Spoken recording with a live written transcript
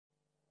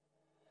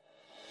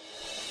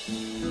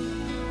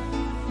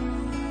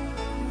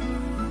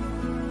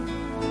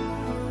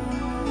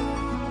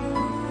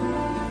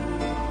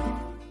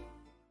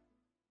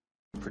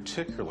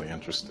Particularly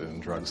interested in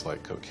drugs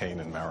like cocaine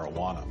and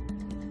marijuana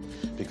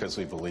because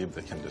we believe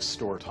they can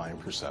distort time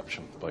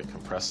perception by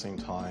compressing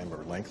time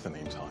or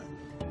lengthening time.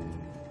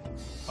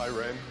 Hi,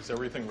 Ray. Is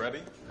everything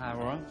ready? Hi,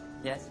 Ron.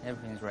 Yes,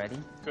 everything's ready.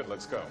 Good,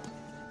 let's go.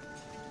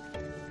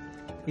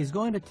 He's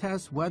going to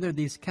test whether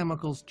these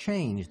chemicals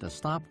change the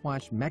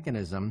stopwatch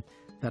mechanism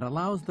that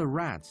allows the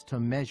rats to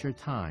measure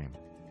time.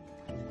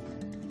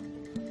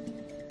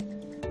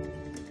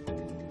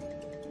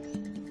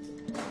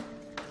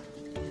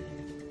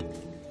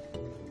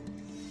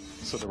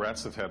 So the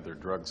rats have had their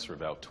drugs for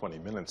about 20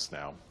 minutes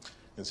now.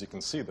 As you can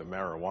see, the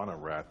marijuana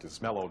rat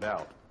is mellowed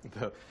out.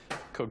 The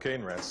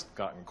cocaine rat's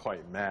gotten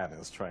quite mad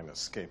and is trying to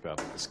escape out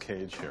of his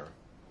cage here.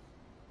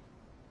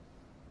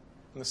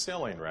 And the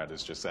saline rat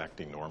is just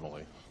acting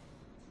normally.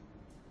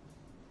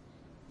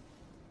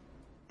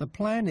 The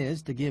plan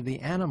is to give the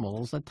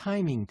animals a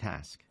timing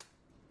task.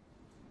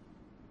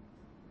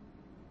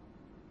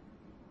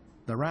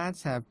 The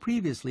rats have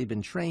previously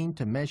been trained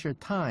to measure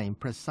time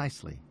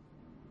precisely.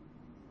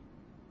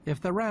 If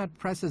the rat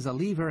presses a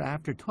lever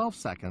after 12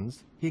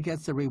 seconds, he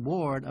gets the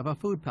reward of a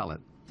food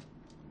pellet.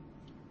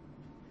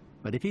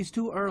 But if he's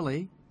too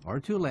early or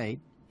too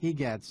late, he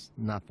gets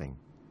nothing.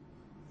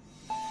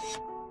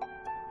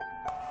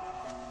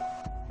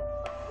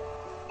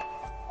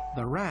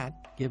 The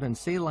rat, given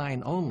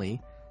saline only,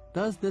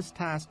 does this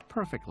task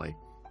perfectly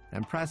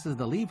and presses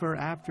the lever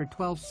after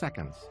 12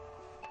 seconds,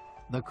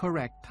 the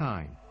correct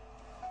time.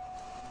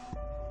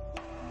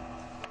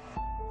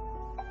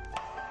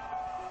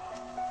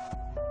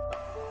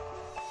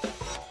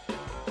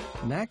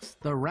 Next,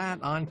 the rat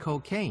on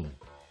cocaine.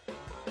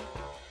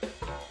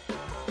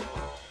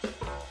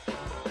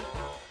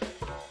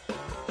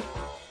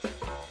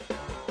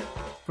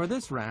 For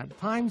this rat,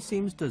 time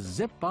seems to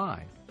zip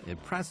by.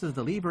 It presses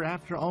the lever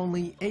after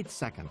only 8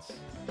 seconds.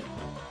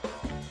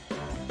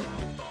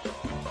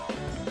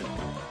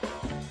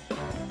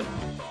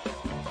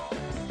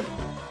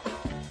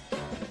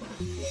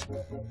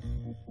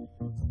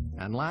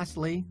 And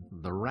lastly,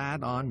 the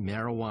rat on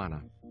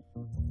marijuana.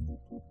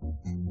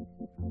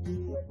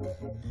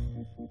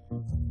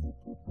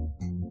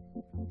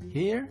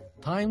 Here,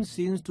 time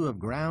seems to have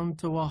ground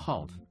to a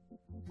halt.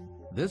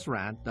 This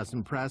rat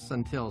doesn't press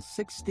until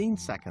 16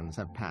 seconds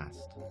have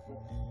passed.